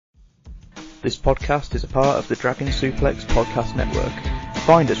This podcast is a part of the Dragon Suplex Podcast Network.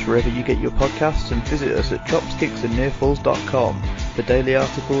 Find us wherever you get your podcasts and visit us at dropskicksandnearfalls.com for daily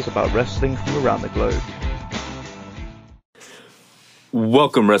articles about wrestling from around the globe.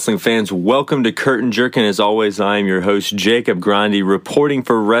 Welcome, wrestling fans. Welcome to Curtain Jerkin. As always, I am your host, Jacob Grondy, reporting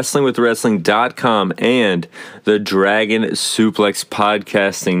for WrestlingWithWrestling.com and the Dragon Suplex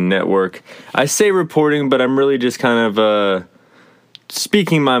Podcasting Network. I say reporting, but I'm really just kind of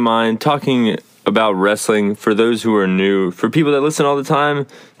speaking my mind, talking about wrestling for those who are new. For people that listen all the time,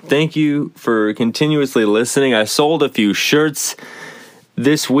 thank you for continuously listening. I sold a few shirts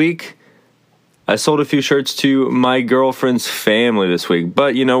this week. I sold a few shirts to my girlfriend's family this week.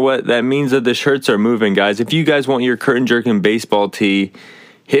 But you know what? That means that the shirts are moving, guys. If you guys want your Curtain Jerkin baseball tee,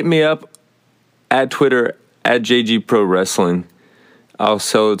 hit me up at Twitter at JG Pro Wrestling. I'll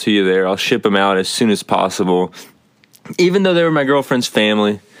sell it to you there. I'll ship them out as soon as possible. Even though they were my girlfriend's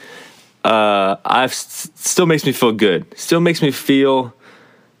family, still makes me feel good. Still makes me feel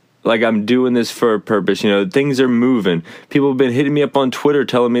like I'm doing this for a purpose. You know, things are moving. People have been hitting me up on Twitter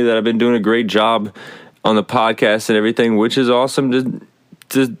telling me that I've been doing a great job on the podcast and everything, which is awesome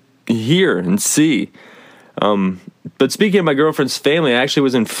to hear and see. But speaking of my girlfriend's family, I actually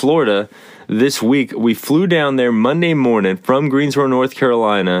was in Florida this week. We flew down there Monday morning from Greensboro, North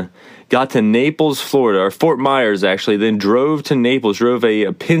Carolina, got to Naples, Florida, or Fort Myers, actually, then drove to Naples, drove a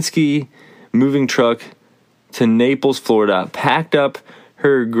Penske moving truck to Naples, Florida, packed up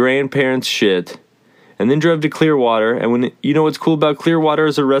her grandparents' shit, and then drove to Clearwater. And when you know what's cool about Clearwater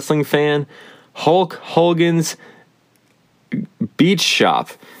as a wrestling fan? Hulk Hogan's beach shop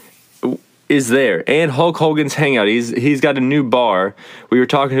is there, and Hulk Hogan's hangout. He's got a new bar. We were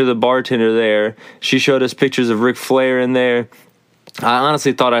talking to the bartender there. She showed us pictures of Ric Flair in there. I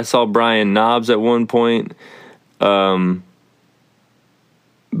honestly thought I saw Brian Knobbs at one point. But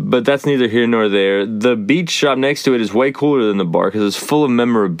that's neither here nor there. The beach shop next to it is way cooler than the bar because it's full of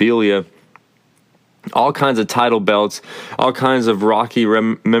memorabilia. All kinds of title belts. All kinds of Rocky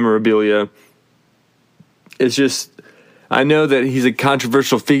memorabilia. It's just, I know that he's a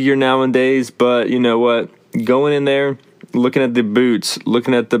controversial figure nowadays, but you know what? Going in there, looking at the boots,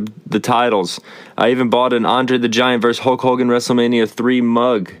 looking at the titles. I even bought an Andre the Giant vs. Hulk Hogan WrestleMania 3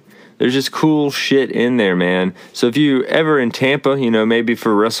 mug. There's just cool shit in there, man. So if you ever in Tampa, you know, maybe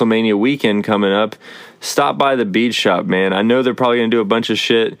for WrestleMania weekend coming up, stop by the beach shop, man. I know they're probably going to do a bunch of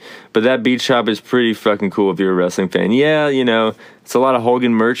shit, but that beach shop is pretty fucking cool if you're a wrestling fan. Yeah, you know, it's a lot of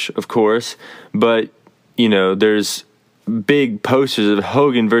Hogan merch, of course, but, you know, there's big posters of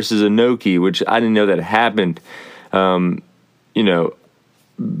Hogan versus Inoki, which I didn't know that happened. You know,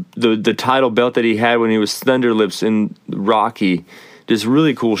 the title belt that he had when he was Thunderlips in Rocky. Just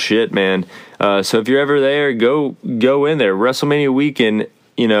really cool shit, man. So if you're ever there, go in there. WrestleMania weekend,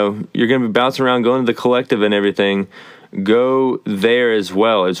 you know, you're going to be bouncing around going to the Collective and everything. Go there as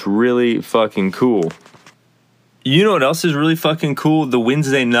well. It's really fucking cool. You know what else is really fucking cool? The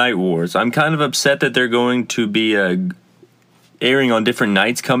Wednesday Night Wars. I'm kind of upset that they're going to be airing on different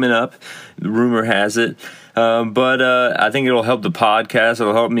nights coming up. The rumor has it. But I think it'll help the podcast.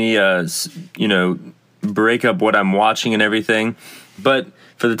 It'll help me, you know, break up what I'm watching and everything. But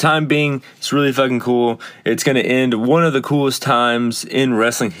for the time being, it's really fucking cool. It's going to end one of the coolest times in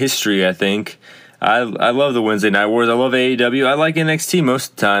wrestling history, I think. I love the Wednesday Night Wars. I love AEW. I like NXT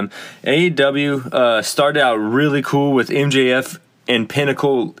most of the time. AEW started out really cool with MJF and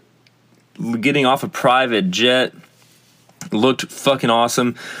Pinnacle getting off a private jet. Looked fucking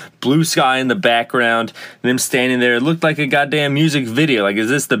awesome. Blue sky in the background. Them standing there. It looked like a goddamn music video. Like, is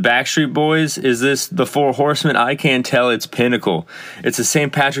this the Backstreet Boys? Is this the Four Horsemen? I can't tell. It's Pinnacle. It's a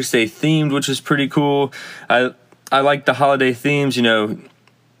St. Patrick's Day themed, which is pretty cool. I like the holiday themes. You know,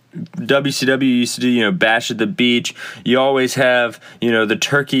 WCW used to do, you know, Bash at the Beach. You always have, you know, the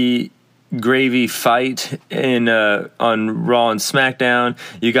turkey gravy fight on Raw and SmackDown.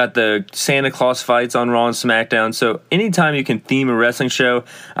 You got the Santa Claus fights on Raw and SmackDown. So anytime you can theme a wrestling show,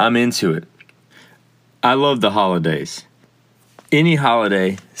 I'm into it. I love the holidays. Any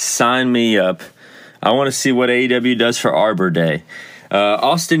holiday, sign me up. I want to see what AEW does for Arbor Day.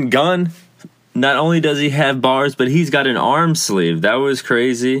 Austin Gunn, not only does he have bars, but he's got an arm sleeve. That was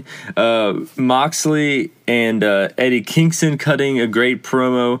crazy. Moxley and Eddie Kingston cutting a great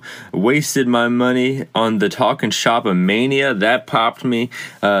promo. Wasted my money on the Talking Shop of Mania. That popped me.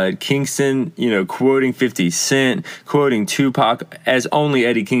 Kingston, you know, quoting 50 Cent, quoting Tupac, as only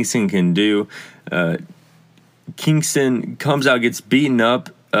Eddie Kingston can do. Kingston comes out, gets beaten up.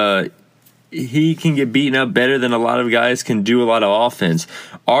 He can get beaten up better than a lot of guys can do a lot of offense.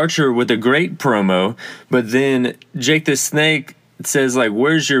 Archer with a great promo, but then Jake the Snake says, like,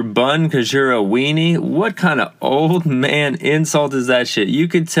 where's your bun because you're a weenie? What kind of old man insult is that shit? You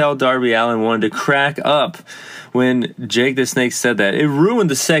could tell Darby Allin wanted to crack up when Jake the Snake said that. It ruined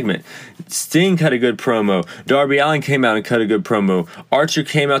the segment. Sting cut a good promo. Darby Allin came out and cut a good promo. Archer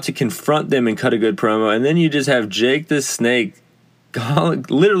came out to confront them and cut a good promo. And then you just have Jake the Snake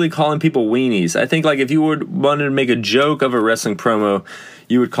literally calling people weenies. I think, like, if you wanted to make a joke of a wrestling promo,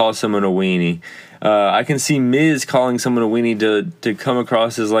 you would call someone a weenie. I can see Miz calling someone a weenie to come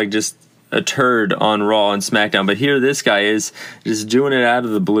across as, like, just a turd on Raw and SmackDown. But here this guy is just doing it out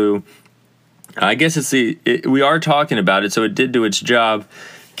of the blue. I guess we are talking about it, so it did do its job.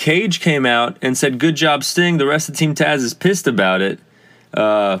 Cage came out and said, good job, Sting. The rest of Team Taz is pissed about it.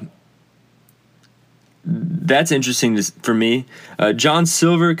 That's interesting for me. John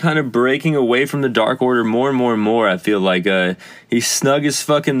Silver kind of breaking away from the Dark Order more and more and more. I feel like he's snug as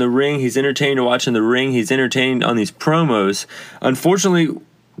fuck in the ring. He's entertained watching the ring. He's entertained on these promos. Unfortunately,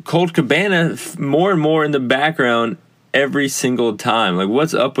 Colt Cabana more and more in the background every single time. Like,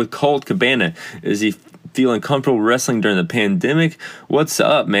 what's up with Colt Cabana? Is he feeling comfortable wrestling during the pandemic? What's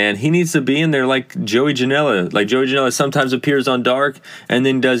up, man? He needs to be in there like Joey Janela. Like, Joey Janela sometimes appears on Dark and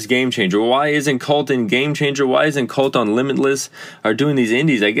then does Game Changer. Why isn't Colt in Game Changer? Why isn't Colt on Limitless or doing these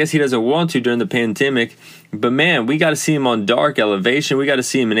indies? I guess he doesn't want to during the pandemic. But, man, we got to see him on Dark Elevation. We got to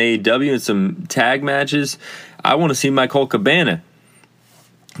see him in AEW in some tag matches. I want to see my Colt Cabana.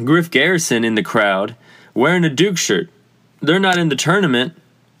 Griff Garrison in the crowd wearing a Duke shirt. They're not in the tournament.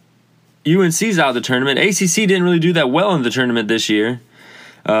 UNC's out of the tournament. ACC didn't really do that well in the tournament this year.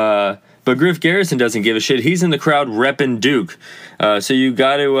 But Griff Garrison doesn't give a shit. He's in the crowd repping Duke. So you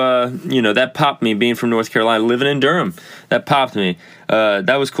got to, that popped me being from North Carolina, living in Durham. That popped me.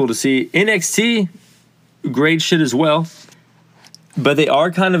 That was cool to see. NXT, great shit as well. But they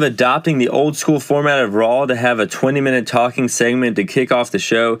are kind of adopting the old school format of Raw to have a 20-minute talking segment to kick off the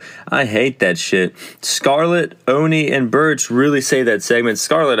show. I hate that shit. Scarlett, Oni, and Burch really save that segment.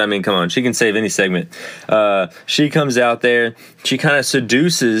 Scarlett, I mean, come on, she can save any segment. She comes out there, she kind of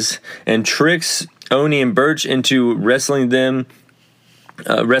seduces and tricks Oni and Burch into wrestling Finn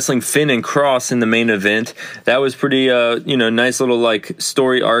and Cross in the main event. That was pretty, nice little, like,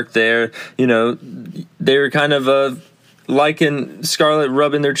 story arc there. They were kind of liking Scarlett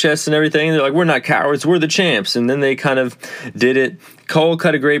rubbing their chests and everything. They're like, we're not cowards, we're the champs. And then they kind of did it. Cole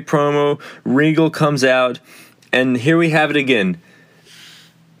cut a great promo. Regal comes out. And here we have it again.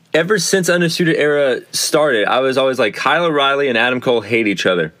 Ever since Undisputed Era started, I was always like, Kyle O'Reilly and Adam Cole hate each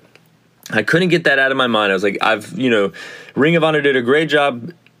other. I couldn't get that out of my mind. I was like, Ring of Honor did a great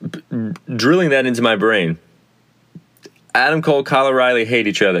job drilling that into my brain. Adam Cole, Kyle O'Reilly hate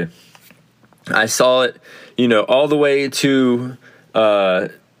each other. I saw it, all the way to the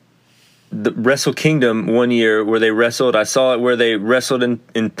Wrestle Kingdom one year where they wrestled. I saw it where they wrestled in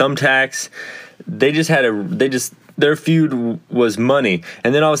thumbtacks. Their feud was money.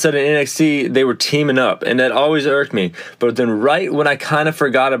 And then all of a sudden in NXT, they were teaming up. And that always irked me. But then right when I kind of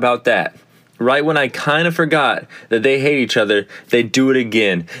forgot about that, right when I kind of forgot that they hate each other, they do it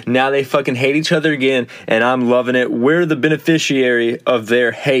again. Now they fucking hate each other again, and I'm loving it. We're the beneficiary of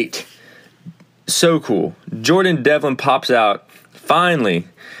their hate. So cool. Jordan Devlin pops out. Finally,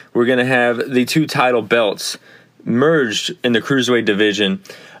 we're going to have the two title belts merged in the Cruiserweight division.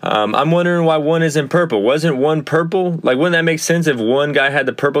 I'm wondering why one isn't purple. Wasn't one purple? Like, wouldn't that make sense if one guy had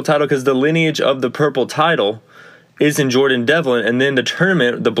the purple title? Because the lineage of the purple title is in Jordan Devlin, and then the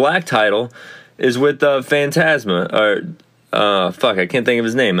tournament, the black title, is with Phantasma. I can't think of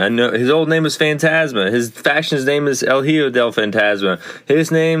his name. I know his old name was Phantasma. His faction's name is El Hijo del Phantasma.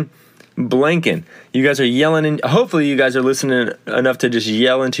 His name, blanking. You guys are yelling, and hopefully you guys are listening enough to just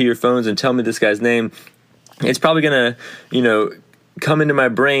yell into your phones and tell me this guy's name. It's probably going to, come into my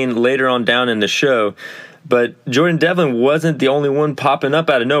brain later on down in the show. But Jordan Devlin wasn't the only one popping up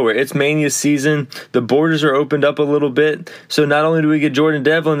out of nowhere. It's Mania season. The borders are opened up a little bit. So not only do we get Jordan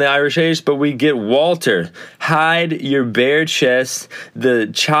Devlin, the Irish Ace, but we get Walter. Hide your bare chest.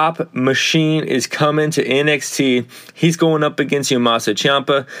 The chop machine is coming to NXT. He's going up against Tommaso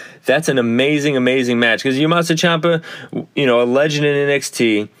Ciampa. That's an amazing, amazing match. Because Tommaso Ciampa, a legend in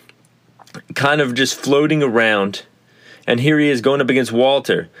NXT, kind of just floating around. And here he is going up against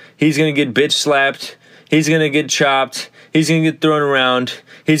Walter. He's going to get bitch slapped. He's going to get chopped. He's going to get thrown around.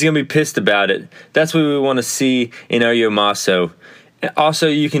 He's going to be pissed about it. That's what we want to see in our Tommaso. Also,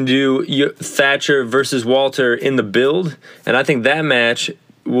 you can do Thatcher versus Walter in the build. And I think that match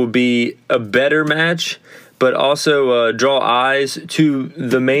will be a better match, but also draw eyes to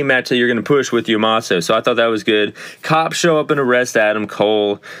the main match that you're going to push with Tommaso. So I thought that was good. Cops show up and arrest Adam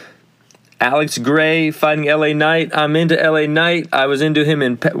Cole. Alex Gray fighting LA Knight. I'm into LA Knight. I was into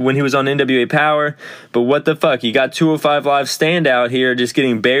him when he was on NWA Power. But what the fuck? You got 205 Live standout here just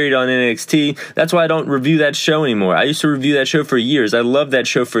getting buried on NXT. That's why I don't review that show anymore. I used to review that show for years. I loved that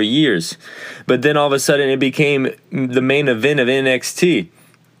show for years. But then all of a sudden it became the main event of NXT.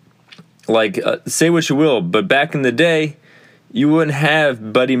 Like, say what you will, but back in the day, you wouldn't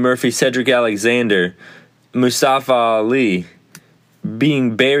have Buddy Murphy, Cedric Alexander, Mustafa Ali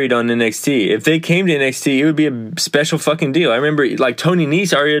being buried on NXT. If they came to NXT, it would be a special fucking deal. I remember, like, Tony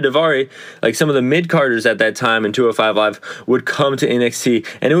Nese, Arya Daivari, like some of the mid-carders at that time in 205 Live would come to NXT,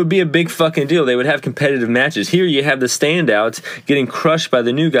 and it would be a big fucking deal. They would have competitive matches. Here you have the standouts getting crushed by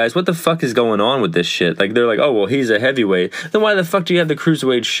the new guys. What the fuck is going on with this shit? Like, they're like, oh, well, he's a heavyweight. Then why the fuck do you have the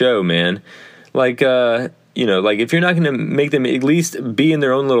Cruiserweight show, man? Like, you know, like, if you're not going to make them at least be in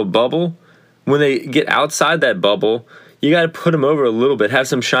their own little bubble, when they get outside that bubble, you got to put them over a little bit, have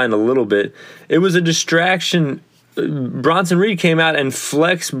some shine a little bit. It was a distraction. Bronson Reed came out and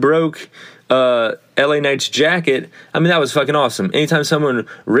Flex broke LA Knight's jacket. I mean, that was fucking awesome. Anytime someone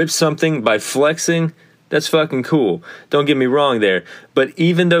rips something by flexing, that's fucking cool. Don't get me wrong there. But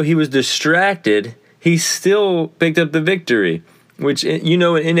even though he was distracted, he still picked up the victory. Which, you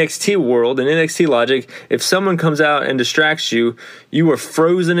know, in NXT world, in NXT logic, if someone comes out and distracts you, you are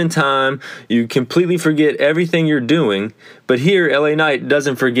frozen in time. You completely forget everything you're doing. But here, LA Knight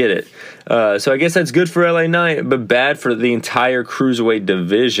doesn't forget it. So I guess that's good for LA Knight, but bad for the entire Cruiserweight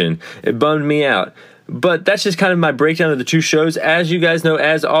division. It bummed me out. But that's just kind of my breakdown of the two shows. As you guys know,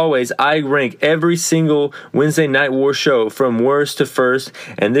 as always, I rank every single Wednesday Night War show from worst to first,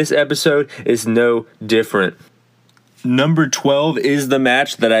 and this episode is no different. Number 12 is the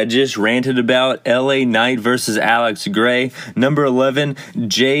match that I just ranted about, LA Knight versus Alex Gray. Number 11,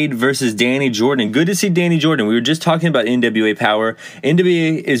 Jade versus Danny Jordan. Good to see Danny Jordan. We were just talking about NWA Power.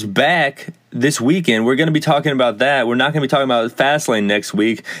 NWA is back this weekend. We're going to be talking about that. We're not going to be talking about Fastlane next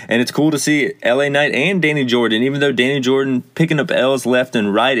week. And it's cool to see LA Knight and Danny Jordan, even though Danny Jordan picking up L's left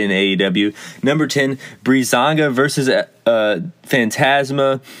and right in AEW. Number 10, Breezango versus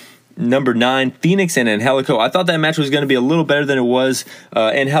Phantasma. Number 9, Phoenix and Angelico. I thought that match was going to be a little better than it was.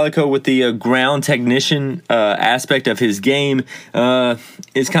 Angelico with the ground technician aspect of his game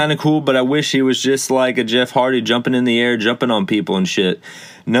is kind of cool, but I wish he was just like a Jeff Hardy jumping in the air, jumping on people and shit.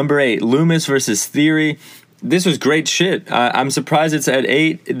 Number 8, Loomis versus Theory. This was great shit. I'm surprised it's at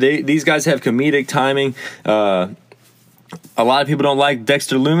 8. These guys have comedic timing. A lot of people don't like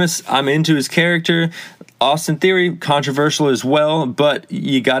Dexter Loomis. I'm into his character. Austin Theory, controversial as well, but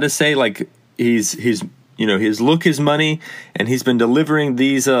you got to say, like, he's you know, his look is money, and he's been delivering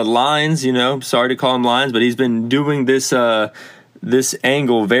these lines, you know, sorry to call them lines, but he's been doing this this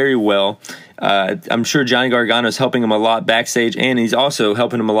angle very well. I'm sure Johnny Gargano's helping him a lot backstage, and he's also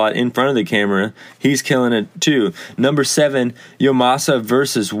helping him a lot in front of the camera. He's killing it too. Number 7, Yomasa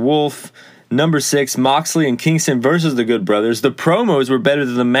versus Wolf. Number 6, Moxley and Kingston versus the Good Brothers. The promos were better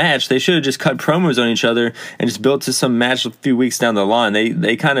than the match. They should have just cut promos on each other and just built to some match a few weeks down the line.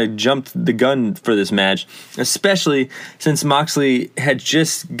 They kind of jumped the gun for this match, especially since Moxley had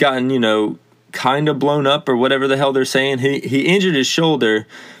just gotten, you know, kind of blown up or whatever the hell they're saying. He injured his shoulder,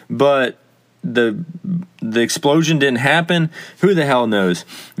 but the explosion didn't happen. Who the hell knows?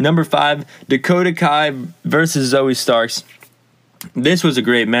 Number 5, Dakota Kai versus Zoe Starks. This was a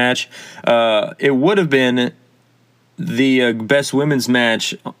great match. It would have been the best women's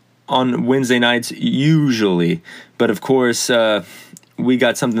match on Wednesday nights usually, but of course we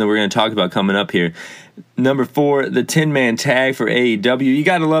got something that we're going to talk about coming up here. Number 4, the 10-man tag for AEW. You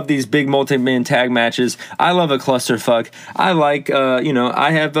got to love these big multi-man tag matches. I love a clusterfuck. I like,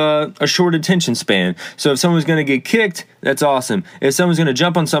 I have a short attention span. So if someone's going to get kicked, that's awesome. If someone's going to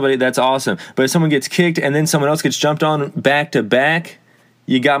jump on somebody, that's awesome. But if someone gets kicked and then someone else gets jumped on back to back,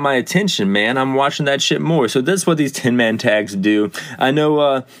 you got my attention, man. I'm watching that shit more. So that's what these 10-man tags do. I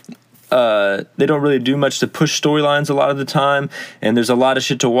know they don't really do much to push storylines a lot of the time, and there's a lot of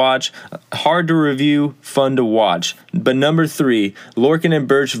shit to watch. Hard to review, fun to watch. But number 3, Lorcan and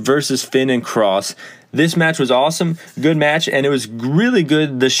Birch versus Finn and Cross. This match was awesome, good match, and it was really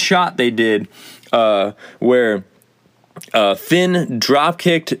good, the shot they did where Finn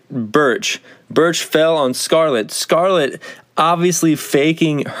drop-kicked Birch. Birch fell on Scarlett. Scarlett obviously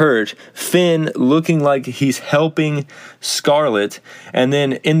faking hurt, Finn looking like he's helping Scarlett, and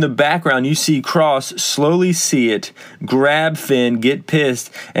then in the background you see Cross slowly see it, grab Finn, get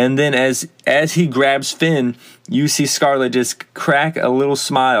pissed, and then as he grabs Finn, you see Scarlett just crack a little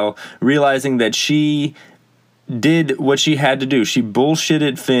smile, realizing that she did what she had to do. She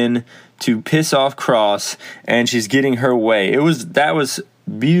bullshitted Finn to piss off Cross, and she's getting her way. That was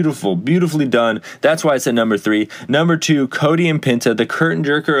Beautiful, beautifully done. That's why it's at number 3. Number 2, Cody and Penta, the curtain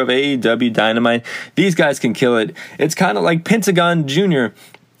jerker of AEW Dynamite. These guys can kill it. It's kind of like Pentagon Jr.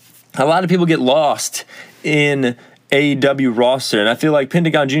 A lot of people get lost in AEW roster, and I feel like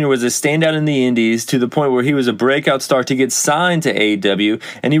Pentagon Jr. was a standout in the indies to the point where he was a breakout star to get signed to AEW,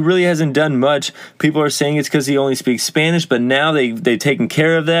 and he really hasn't done much. People are saying it's because he only speaks Spanish, but now they've taken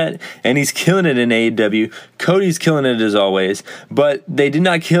care of that, and he's killing it in AEW. Cody's killing it as always, but they did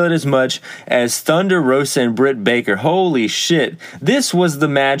not kill it as much as Thunder Rosa and Britt Baker. Holy shit. This was the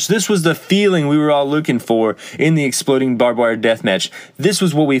match. This was the feeling we were all looking for in the exploding barbed wire death match. This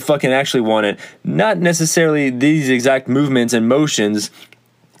was what we fucking actually wanted. Not necessarily these exact movements and motions,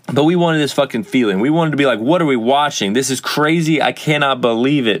 but we wanted this fucking feeling. We wanted to be like, what are we watching? This is crazy. I cannot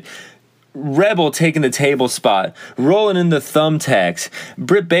believe it. Rebel taking the table spot, rolling in the thumbtacks.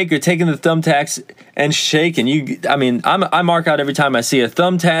 Britt Baker taking the thumbtacks and shaking. I mark out every time I see a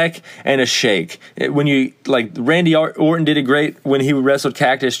thumbtack and a shake. When you like, Randy Orton did it great when he wrestled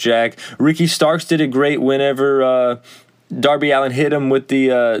Cactus Jack. Ricky Starks did it great whenever Darby Allin hit him with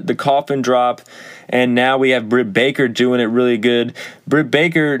the coffin drop. And now we have Britt Baker doing it really good. Britt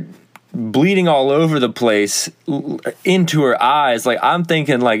Baker bleeding all over the place into her eyes. Like, I'm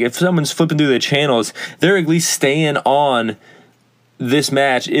thinking, like, if someone's flipping through the channels, they're at least staying on this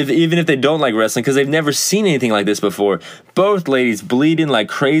match, even if they don't like wrestling, because they've never seen anything like this before. Both ladies bleeding like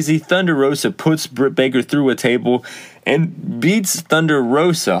crazy. Thunder Rosa puts Britt Baker through a table and beats Thunder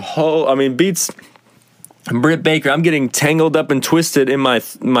Rosa. Beats Britt Baker. I'm getting tangled up and twisted in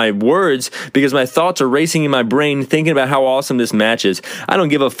my words because my thoughts are racing in my brain thinking about how awesome this match is. I don't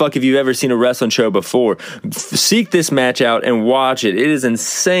give a fuck if you've ever seen a wrestling show before. Seek this match out and watch it. It is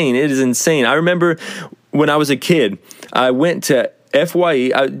insane. It is insane. I remember when I was a kid, I went to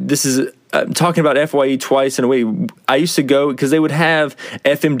FYE. I'm talking about FYE twice in a way. I used to go because they would have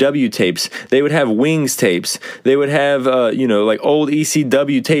FMW tapes. They would have Wings tapes. They would have, like old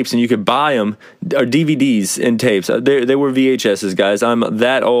ECW tapes, and you could buy them, or DVDs and tapes. They were VHSs, guys. I'm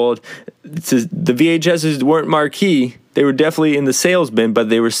that old. The VHSs weren't marquee. They were definitely in the sales bin, but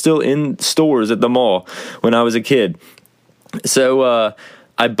they were still in stores at the mall when I was a kid. So,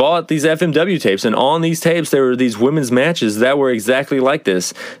 I bought these FMW tapes, and on these tapes, there were these women's matches that were exactly like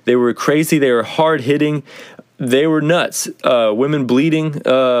this. They were crazy. They were hard-hitting. They were nuts. Women bleeding.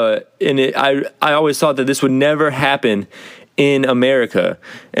 I always thought that this would never happen in America.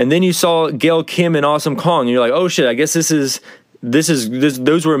 And then you saw Gail Kim and Awesome Kong, and you're like, oh, shit, I guess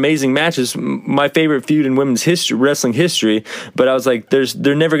those were amazing matches. My favorite feud in women's wrestling history. But I was like,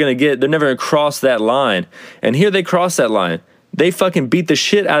 they're never going to cross that line. And here they cross that line. They fucking beat the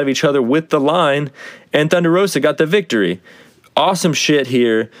shit out of each other with the line, and Thunder Rosa got the victory. Awesome shit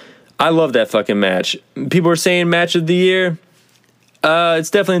here. I love that fucking match. People are saying match of the year. It's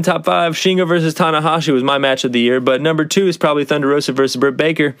definitely in top 5. Shingo versus Tanahashi was my match of the year, but number 2 is probably Thunder Rosa versus Britt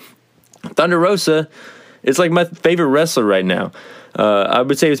Baker. Thunder Rosa is like my favorite wrestler right now. I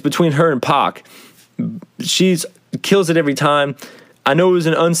would say it's between her and Pac. She kills it every time. I know it was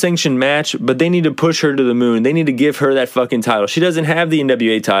an unsanctioned match, but they need to push her to the moon. They need to give her that fucking title. She doesn't have the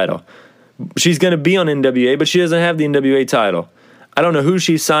NWA title. She's going to be on NWA, but she doesn't have the NWA title. I don't know who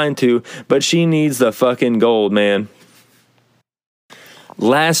she's signed to, but she needs the fucking gold, man.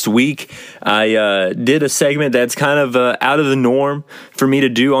 Last week, I did a segment that's kind of out of the norm for me to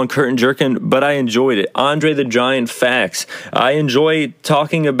do on Curtain Jerkin, but I enjoyed it. Andre the Giant Facts. I enjoy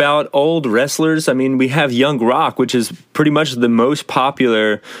talking about old wrestlers. I mean, we have Young Rock, which is pretty much the most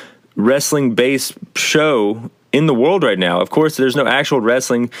popular wrestling-based show in the world right now. Of course, there's no actual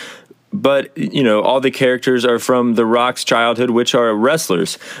wrestling, but, all the characters are from The Rock's childhood, which are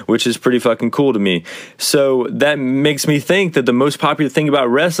wrestlers, which is pretty fucking cool to me. So that makes me think that the most popular thing about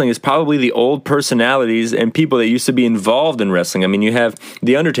wrestling is probably the old personalities and people that used to be involved in wrestling. I mean, you have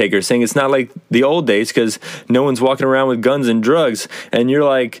The Undertaker saying it's not like the old days because no one's walking around with guns and drugs. And you're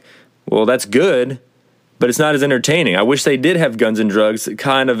like, well, that's good, but it's not as entertaining. I wish they did have guns and drugs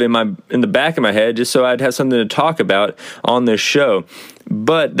kind of in the back of my head just so I'd have something to talk about on this show.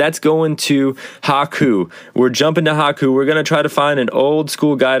 But that's going to Haku. We're jumping to Haku. We're going to try to find an old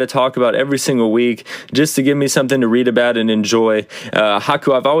school guy to talk about every single week just to give me something to read about and enjoy.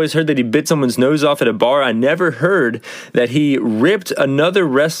 Haku, I've always heard that he bit someone's nose off at a bar. I never heard that he ripped another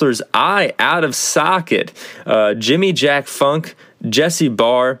wrestler's eye out of socket. Jimmy Jack Funk, Jesse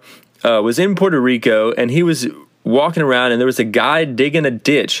Barr, was in Puerto Rico, and he was walking around, and there was a guy digging a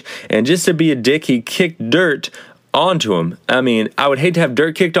ditch. And just to be a dick, he kicked dirt onto him. I mean, I would hate to have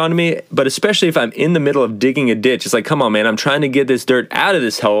dirt kicked onto me, but especially if I'm in the middle of digging a ditch. It's like, come on, man, I'm trying to get this dirt out of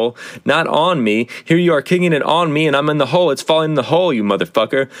this hole, not on me. Here you are kicking it on me, and I'm in the hole. It's falling in the hole, you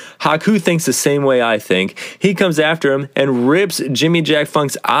motherfucker. Haku thinks the same way I think. He comes after him and rips Jimmy Jack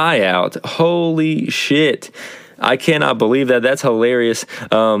Funk's eye out. Holy shit. I cannot believe that. That's hilarious.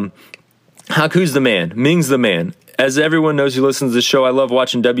 Haku's the man. Ming's the man. As everyone knows who listens to the show, I love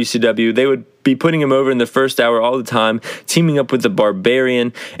watching WCW. They would be putting him over in the first hour all the time, teaming up with the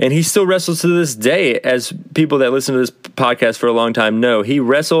Barbarian, and he still wrestles to this day, as people that listen to this podcast for a long time know. He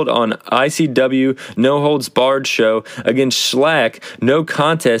wrestled on ICW No Holds Barred show against Schlack, no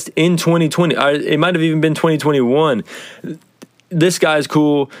contest, in 2020. It might have even been 2021. This guy's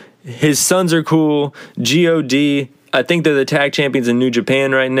cool. His sons are cool. God, I think they're the tag champions in New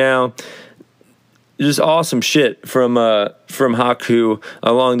Japan right now. Just awesome shit from Haku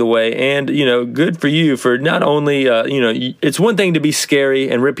along the way. And, good for you for not only, it's one thing to be scary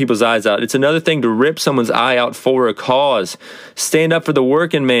and rip people's eyes out. It's another thing to rip someone's eye out for a cause. Stand up for the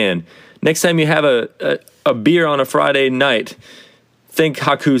working man. Next time you have a beer on a Friday night, think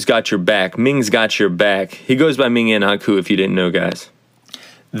Haku's got your back. Ming's got your back. He goes by Ming and Haku, if you didn't know, guys.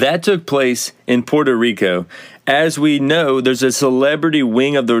 That took place in Puerto Rico. As we know, there's a celebrity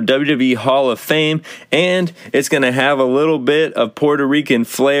wing of the WWE Hall of Fame, and it's going to have a little bit of Puerto Rican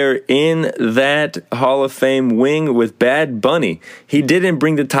flair in that Hall of Fame wing with Bad Bunny. He didn't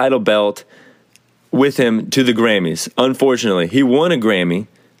bring the title belt with him to the Grammys, unfortunately. He won a Grammy,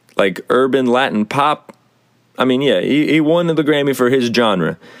 like urban Latin pop. I mean, yeah, he won the Grammy for his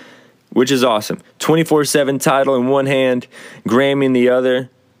genre, which is awesome. 24/7 title in one hand, Grammy in the other.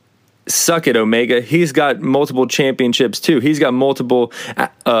 Suck it, Omega. He's got multiple championships too. He's got multiple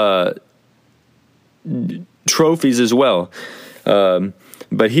trophies as well.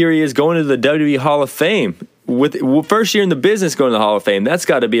 But here he is going to the WWE Hall of Fame. With first year in the business going to the Hall of Fame. That's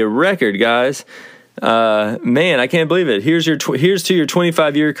got to be a record, guys. Man, I can't believe it. Here's to your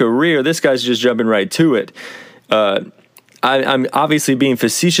 25-year career. This guy's just jumping right to it. I'm obviously being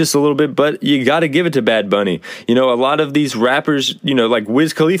facetious a little bit, but you got to give it to Bad Bunny. A lot of these rappers, like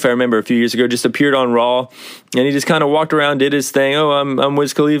Wiz Khalifa, I remember a few years ago, just appeared on Raw, and he just kind of walked around, did his thing. Oh, I'm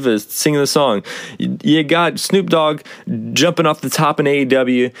Wiz Khalifa singing the song. You got Snoop Dogg jumping off the top in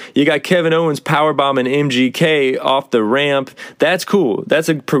AEW. You got Kevin Owens powerbombing MGK off the ramp. That's cool. That's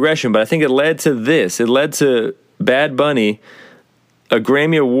a progression, but I think it led to this. It led to Bad Bunny, a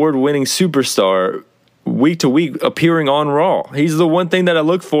Grammy Award-winning superstar, week to week appearing on Raw. He's the one thing that I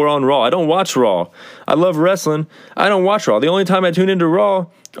look for on Raw. I don't watch Raw. I love wrestling. I don't watch Raw. The only time I tune into Raw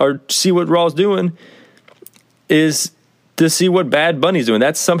or see what Raw's doing is to see what Bad Bunny's doing.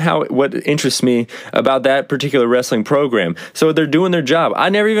 That's somehow what interests me about that particular wrestling program. So they're doing their job. I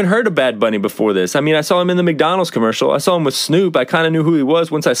never even heard of Bad Bunny before this. I mean, I saw him in the McDonald's commercial. I saw him with Snoop. I kind of knew who he was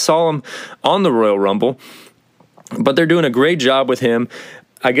once I saw him on the Royal Rumble. But they're doing a great job with him.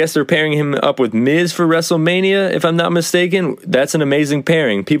 I guess they're pairing him up with Miz for WrestleMania, if I'm not mistaken. That's an amazing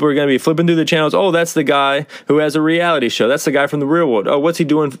pairing. People are going to be flipping through the channels. Oh, that's the guy who has a reality show. That's the guy from the real world. Oh, what's he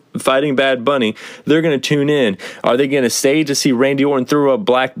doing fighting Bad Bunny? They're going to tune in. Are they going to stay to see Randy Orton throw a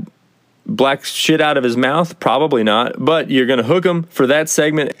black shit out of his mouth? Probably not. But you're going to hook them for that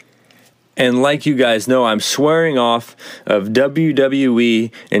segment. And like you guys know, I'm swearing off of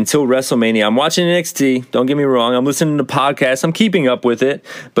WWE until WrestleMania. I'm watching NXT, don't get me wrong. I'm listening to podcasts. I'm keeping up with it.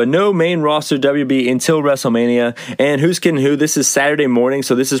 But no main roster WWE until WrestleMania. And who's kidding who? This is Saturday morning,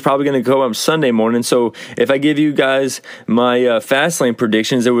 so this is probably going to go up Sunday morning. So if I give you guys my Fastlane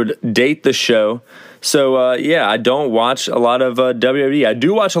predictions, it would date the show. So, I don't watch a lot of WWE. I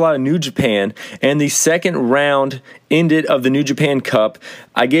do watch a lot of New Japan, and the second round ended of the New Japan Cup.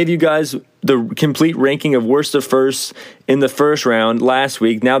 I gave you guys the complete ranking of worst to first in the first round last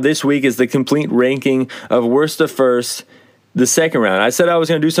week. Now this week is the complete ranking of worst to first the second round. I said I was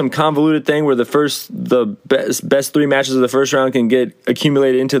going to do some convoluted thing where the best three matches of the first round can get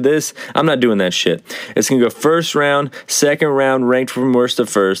accumulated into this. I'm not doing that shit. It's going to go first round, second round, ranked from worst to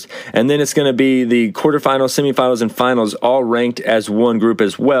first, and then it's going to be the quarterfinals, semifinals, and finals all ranked as one group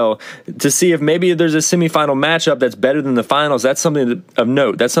as well to see if maybe there's a semifinal matchup that's better than the finals. That's something of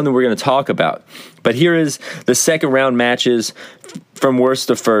note. That's something we're going to talk about. But here is the second round matches from worst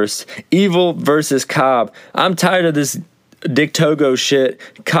to first. Evil versus Cobb. I'm tired of this Dick Togo shit.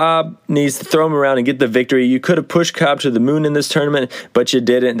 Cobb needs to throw him around and get the victory. You could have pushed Cobb to the moon in this tournament, but you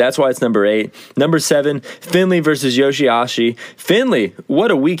didn't. That's why it's number 8. Number 7, Finlay versus Yoshihashi. Finlay, what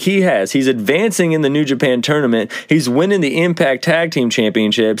a week he has. He's advancing in the New Japan tournament. He's winning the Impact Tag Team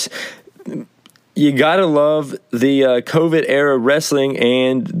Championships. You gotta love the COVID-era wrestling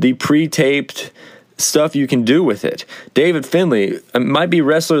and the pre-taped stuff you can do with it. David Finlay might be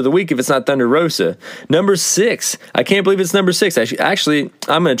Wrestler of the Week if it's not Thunder Rosa. Number 6. I can't believe it's number 6. Actually,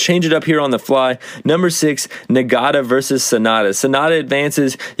 I'm going to change it up here on the fly. Number 6, Nagata versus Sonata. Sonata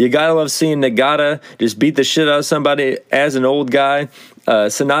advances. You got to love seeing Nagata just beat the shit out of somebody as an old guy.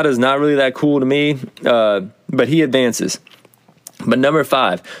 Sonata's not really that cool to me, but he advances. But number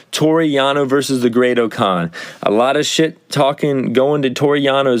 5, Toru Yano versus the Great Okan. A lot of shit talking going to Toru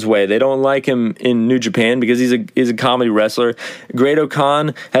Yano's way. They don't like him in New Japan because he's a comedy wrestler. Great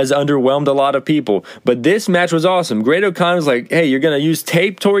Okan has underwhelmed a lot of people. But this match was awesome. Great Okan was like, hey, you're going to use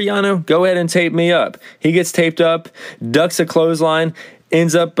tape, Toru Yano? Go ahead and tape me up. He gets taped up, ducks a clothesline,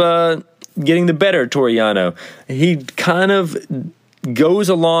 ends up getting the better of Toru Yano. He kind of goes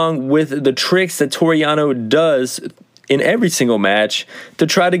along with the tricks that Toru Yano does in every single match to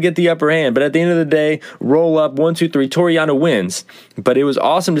try to get the upper hand. But at the end of the day, roll up, 1, 2, 3, Toru Yano wins. But it was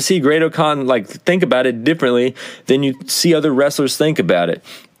awesome to see Great Okan think about it differently than you see other wrestlers think about it.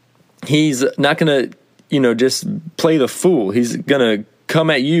 He's not going to, just play the fool. He's going to come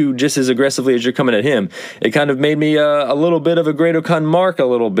at you just as aggressively as you're coming at him. It kind of made me a little bit of a Great Okan mark a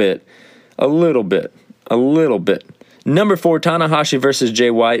little bit. Number 4, Tanahashi versus Jay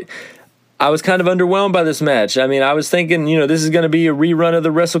White. I was kind of underwhelmed by this match. I mean, I was thinking, this is going to be a rerun of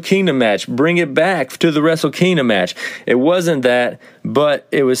the Wrestle Kingdom match. Bring it back to the Wrestle Kingdom match. It wasn't that, but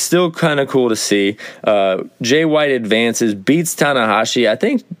it was still kind of cool to see. Jay White advances, beats Tanahashi. I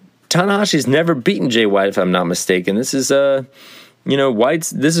think Tanahashi's never beaten Jay White, if I'm not mistaken. This is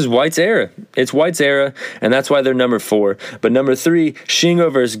White's era. It's White's era, and that's why they're number 4. But number 3,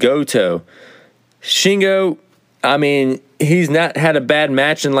 Shingo versus Goto. Shingo, I mean, he's not had a bad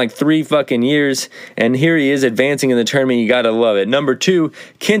match in 3 fucking years, and here he is advancing in the tournament. You gotta love it. Number 2,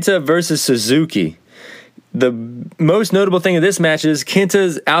 Kenta versus Suzuki. The most notable thing of this match is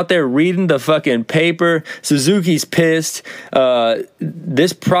Kenta's out there reading the fucking paper. Suzuki's pissed.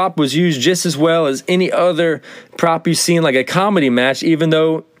 This prop was used just as well as any other prop you see in a comedy match, even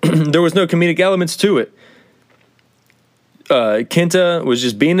though there was no comedic elements to it. Kenta was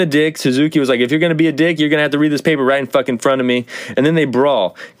just being a dick. Suzuki was like, if you're going to be a dick, you're going to have to read this paper right in fucking front of me. And then they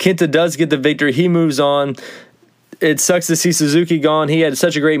brawl. Kenta does get the victory. He moves on. It sucks to see Suzuki gone. He had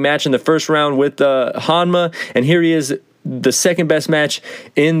such a great match in the first round with Hanma. And here he is, the second best match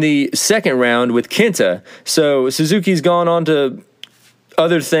in the second round with Kenta. So Suzuki's gone on to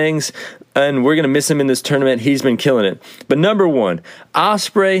other things, and we're going to miss him in this tournament. He's been killing it. But number 1,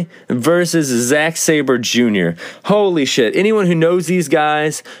 Ospreay versus Zack Sabre Jr. Holy shit. Anyone who knows these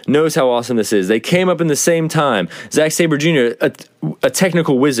guys knows how awesome this is. They came up in the same time. Zack Sabre Jr., a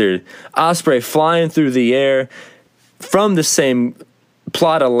technical wizard. Ospreay flying through the air from the same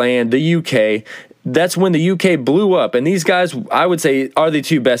plot of land, the UK. That's when the UK blew up, and these guys, I would say, are the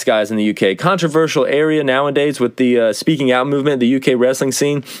 2 best guys in the UK. Controversial area nowadays with the speaking out movement, the UK wrestling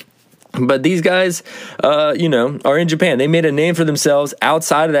scene. But these guys, are in Japan. They made a name for themselves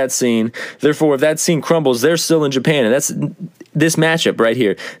outside of that scene. Therefore, if that scene crumbles, they're still in Japan. And that's this matchup right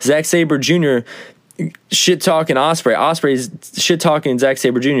here. Zack Sabre Jr. shit-talking Ospreay. Ospreay's shit-talking Zack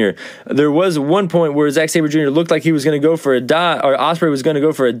Sabre Jr. There was one point where Zack Sabre Jr. looked like he was going to go for a dive, or Ospreay was going to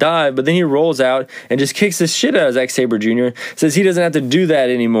go for a dive, but then he rolls out and just kicks the shit out of Zack Sabre Jr., says he doesn't have to do that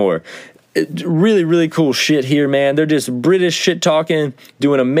anymore. Really, really cool shit here, man. They're just British shit-talking,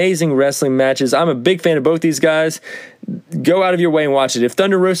 doing amazing wrestling matches. I'm a big fan of both these guys. Go out of your way and watch it. If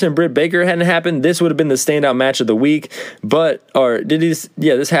Thunder Rosa and Britt Baker hadn't happened, this would have been the standout match of the week.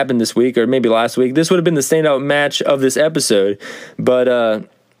 This happened this week or maybe last week. This would have been the standout match of this episode. But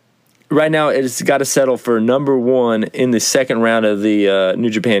right now, it's got to settle for number 1 in the second round of the New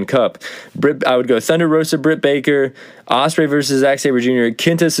Japan Cup. I would go Thunder Rosa, Britt Baker, Ospreay versus Zack Sabre Jr.,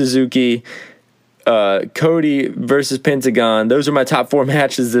 Kenta Suzuki, Cody versus Pentagon. Those are my top 4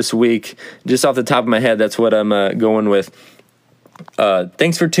 matches this week. Just off the top of my head, that's what I'm going with.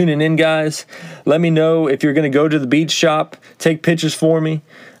 Thanks for tuning in, guys. Let me know if you're going to go to the beach shop. Take pictures for me.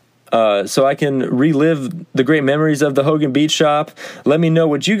 So I can relive the great memories of the Hogan Beach Shop. Let me know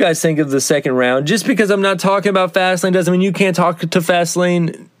what you guys think of the second round. Just because I'm not talking about Fastlane doesn't mean you can't talk to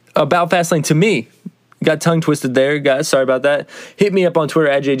Fastlane about Fastlane to me. Got tongue twisted there, guys. Sorry about that. Hit me up on Twitter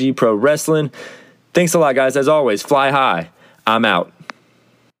at JGProWrestling. Thanks a lot, guys. As always, fly high. I'm out.